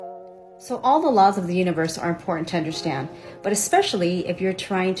So all the laws of the universe are important to understand, but especially if you're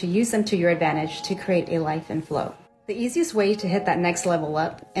trying to use them to your advantage to create a life in flow. The easiest way to hit that next level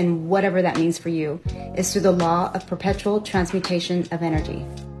up, and whatever that means for you, is through the law of perpetual transmutation of energy.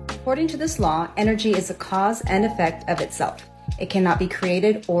 According to this law, energy is a cause and effect of itself. It cannot be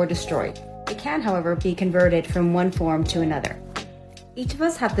created or destroyed. It can, however, be converted from one form to another. Each of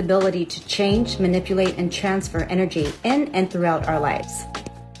us have the ability to change, manipulate, and transfer energy in and throughout our lives.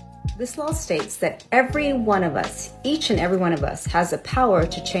 This law states that every one of us, each and every one of us, has the power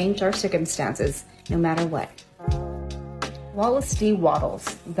to change our circumstances no matter what. Wallace D.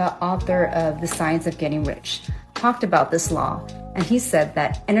 Wattles, the author of The Science of Getting Rich, talked about this law, and he said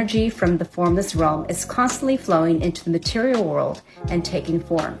that energy from the formless realm is constantly flowing into the material world and taking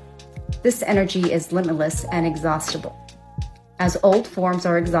form. This energy is limitless and inexhaustible. As old forms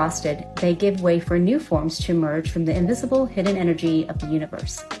are exhausted, they give way for new forms to emerge from the invisible hidden energy of the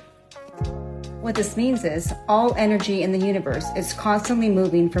universe. What this means is all energy in the universe is constantly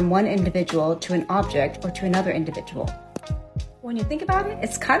moving from one individual to an object or to another individual. When you think about it,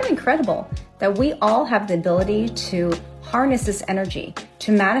 it's kind of incredible that we all have the ability to harness this energy,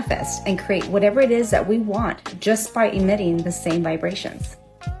 to manifest and create whatever it is that we want just by emitting the same vibrations.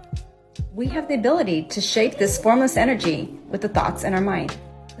 We have the ability to shape this formless energy with the thoughts in our mind.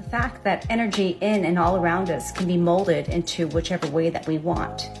 The fact that energy in and all around us can be molded into whichever way that we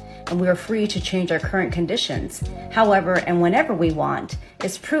want, and we are free to change our current conditions, however and whenever we want,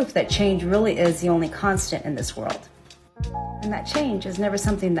 is proof that change really is the only constant in this world. And that change is never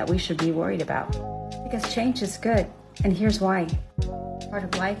something that we should be worried about, because change is good, and here's why. Part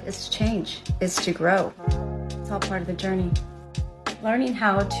of life is to change, is to grow. It's all part of the journey. Learning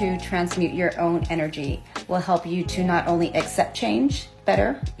how to transmute your own energy will help you to not only accept change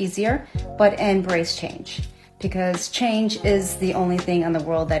better, easier, but embrace change. Because change is the only thing in the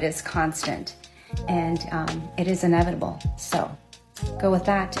world that is constant, and it is inevitable. So go with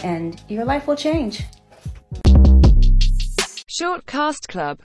that and your life will change. Short Cast Club